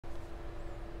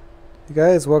Hey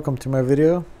guys, welcome to my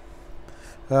video.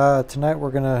 Tonight we're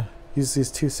going to use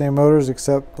these two same motors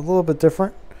except a little bit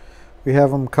different. We have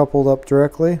them coupled up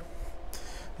directly.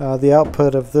 The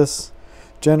output of this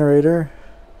generator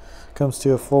comes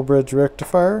to a full bridge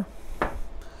rectifier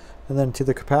and then to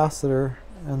the capacitor,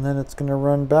 and then it's going to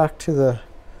run back to the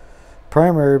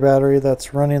primary battery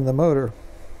that's running the motor.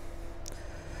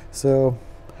 So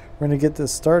we're going to get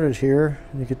this started here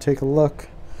and you can take a look.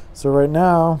 So right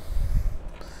now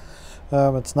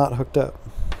it's not hooked up.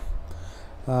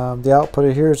 The output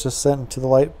of here is just sent to the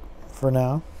light for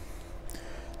now.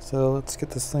 So let's get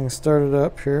this thing started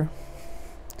up here.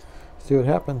 See what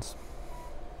happens.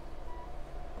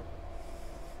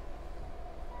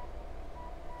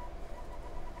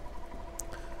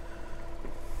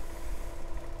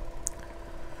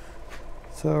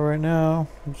 So right now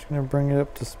I'm just going to bring it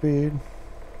up to speed.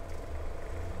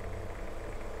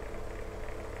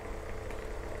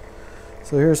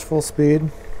 So here's full speed.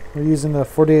 We're using a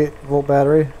 48 volt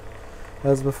battery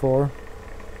as before.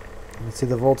 You can see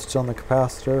the voltage on the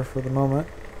capacitor for the moment.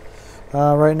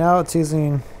 Right now it's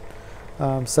using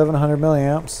 700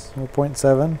 milliamps or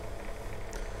 0.7.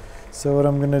 So what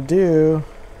I'm going to do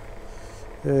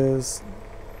is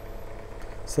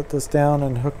set this down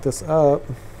and hook this up.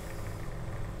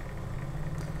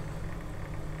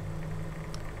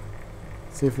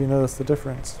 See if you notice the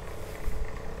difference.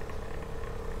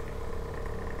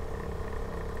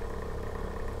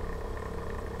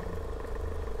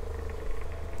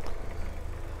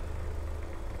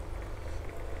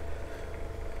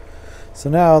 So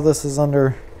now this is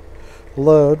under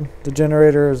load. The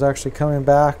generator is actually coming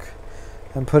back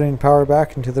and putting power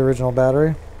back into the original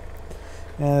battery,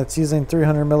 and it's using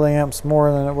 300 milliamps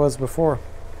more than it was before.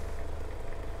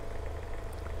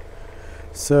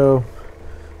 So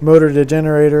motor to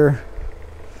generator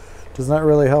does not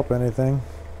really help anything.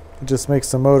 It just makes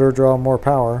the motor draw more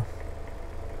power.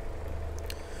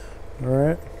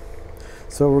 Alright,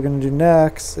 so what we're going to do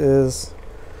next is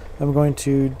I'm going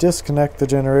to disconnect the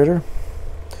generator,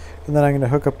 and then I'm going to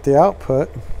hook up the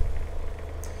output,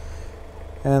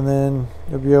 and then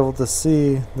you'll be able to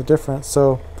see the difference.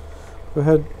 So go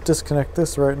ahead, disconnect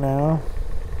this right now.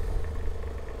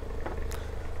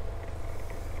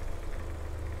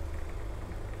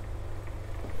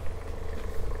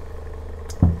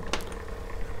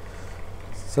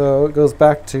 So it goes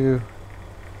back to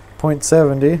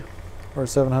 0.70 or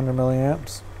 700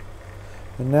 milliamps.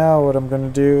 And now what I'm going to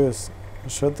do is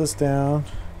shut this down,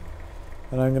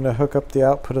 and I'm going to hook up the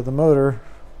output of the motor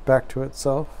back to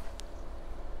itself.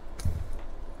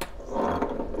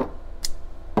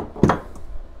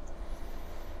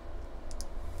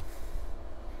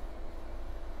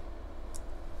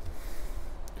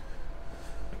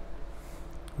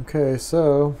 Okay,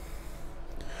 so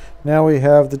now we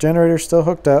have the generator still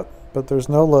hooked up, but there's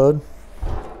no load.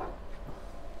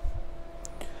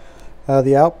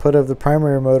 The output of the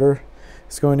primary motor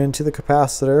is going into the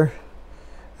capacitor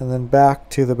and then back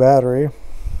to the battery.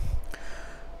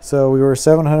 So we were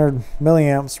 700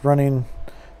 milliamps running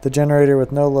the generator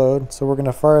with no load. So we're going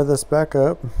to fire this back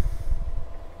up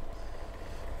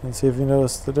and see if you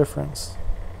notice the difference.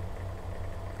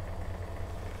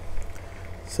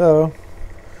 So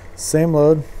same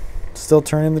load, still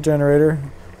turning the generator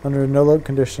under a no load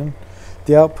condition.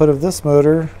 The output of this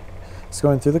motor is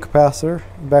going through the capacitor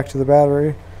and back to the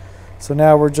battery. So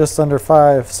now we're just under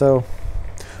 5. So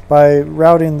by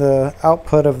routing the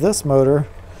output of this motor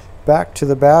back to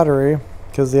the battery,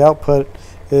 because the output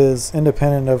is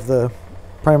independent of the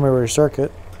primary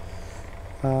circuit,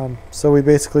 so we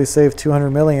basically saved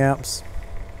 200 milliamps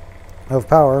of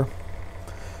power,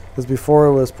 because before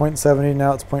it was 0.70,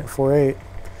 now it's 0.48.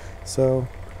 So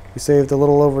we saved a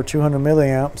little over 200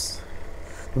 milliamps.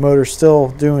 The motor's still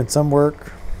doing some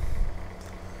work,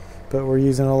 but we're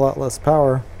using a lot less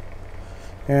power.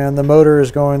 And the motor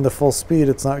is going the full speed.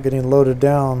 It's not getting loaded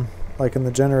down like in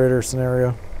the generator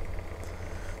scenario.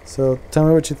 So tell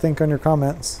me what you think on your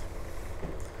comments.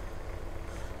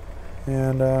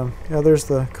 And yeah, there's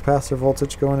the capacitor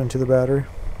voltage going into the battery.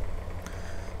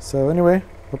 So anyway,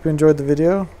 hope you enjoyed the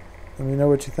video. Let me know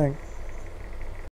what you think.